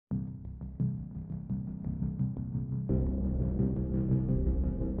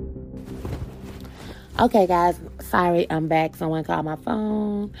Okay, guys, sorry, I'm back. Someone called my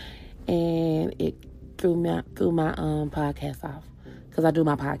phone, and it threw my podcast off because I do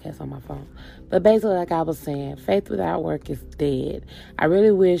my podcast on my phone. But basically, like I was saying, faith without work is dead. I really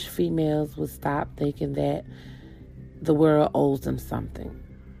wish females would stop thinking that the world owes them something.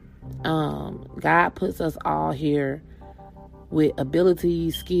 God puts us all here with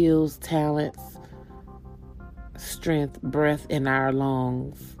abilities, skills, talents, strength, breath in our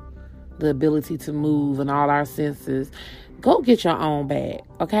lungs, the ability to move and all our senses. Go get your own bag,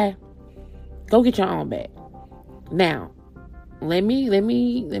 okay? Go get your own bag. Now, let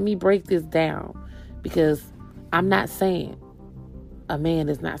me break this down, because I'm not saying a man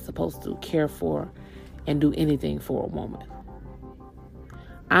is not supposed to care for and do anything for a woman.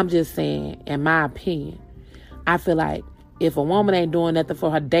 I'm just saying, in my opinion, I feel like if a woman ain't doing nothing for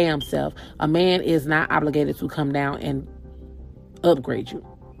her damn self, a man is not obligated to come down and upgrade you.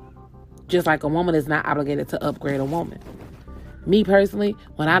 Just like a woman is not obligated to upgrade a woman. Me personally,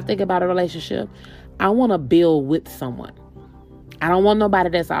 when I think about a relationship, I want to build with someone. I don't want nobody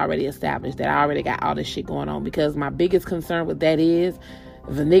that's already established, that already got all this shit going on, because my biggest concern with that is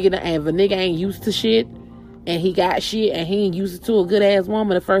if a nigga ain't used to shit, and he got shit, and he ain't used to a good ass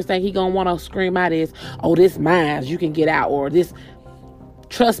woman, the first thing he gonna want to scream out is, oh, this mine, you can get out, or this.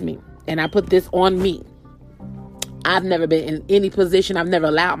 Trust me, and I put this on me. I've never been in any position, I've never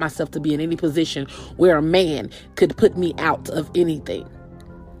allowed myself to be in any position where a man could put me out of anything.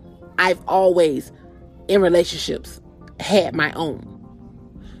 I've always, in relationships, had my own.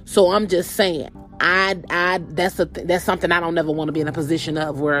 So I'm just saying, that's something I don't ever want to be in a position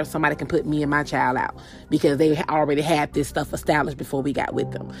of, where somebody can put me and my child out because they already had this stuff established before we got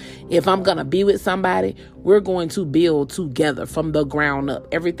with them. If I'm going to be with somebody, we're going to build together from the ground up.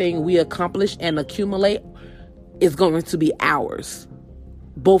 Everything we accomplish and accumulate is going to be ours.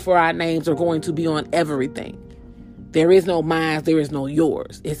 Both of our names are going to be on everything. There is no mine, there is no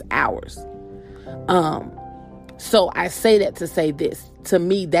yours. It's ours. So I say that to say this. To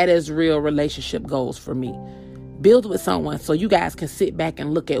me, that is real relationship goals for me. Build with someone so you guys can sit back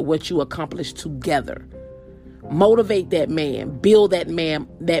and look at what you accomplished together. Motivate that man. Build that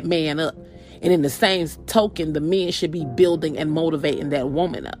man up. And in the same token, the men should be building and motivating that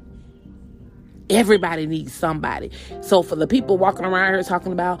woman up. Everybody needs somebody. So for the people walking around here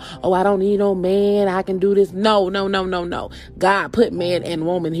talking about, oh, I don't need no man, I can do this. No. God put man and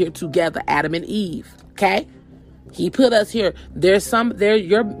woman here together, Adam and Eve. Okay? He put us here.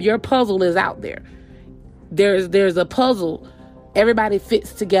 Your puzzle is out there. There's a puzzle. Everybody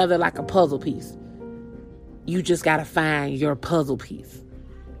fits together like a puzzle piece. You just got to find your puzzle piece.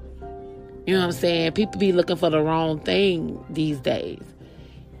 You know what I'm saying? People be looking for the wrong thing these days.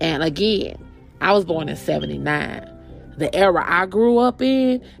 And again, I was born in 79. The era I grew up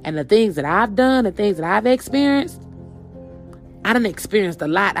in and the things that I've done, the things that I've experienced, I done experienced a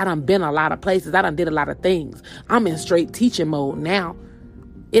lot. I done been a lot of places. I done did a lot of things. I'm in straight teaching mode now.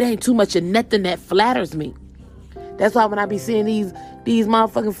 It ain't too much of nothing that flatters me. That's why when I be seeing these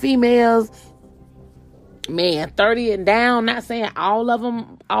motherfucking females, man, 30 and down, not saying all of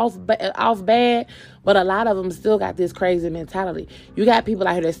them off bad, but a lot of them still got this crazy mentality. You got people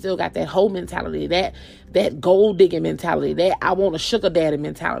out here that still got that whole mentality, that gold digging mentality, that I want a sugar daddy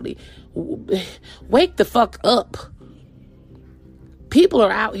mentality. Wake the fuck up. People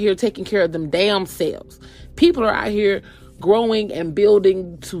are out here taking care of them damn selves. People are out here growing and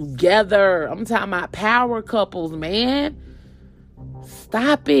building together. I'm talking about power couples, man.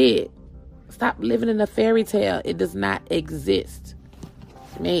 Stop it. Stop living in a fairy tale. It does not exist.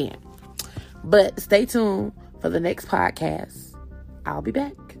 Man. But stay tuned for the next podcast. I'll be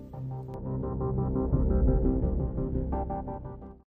back.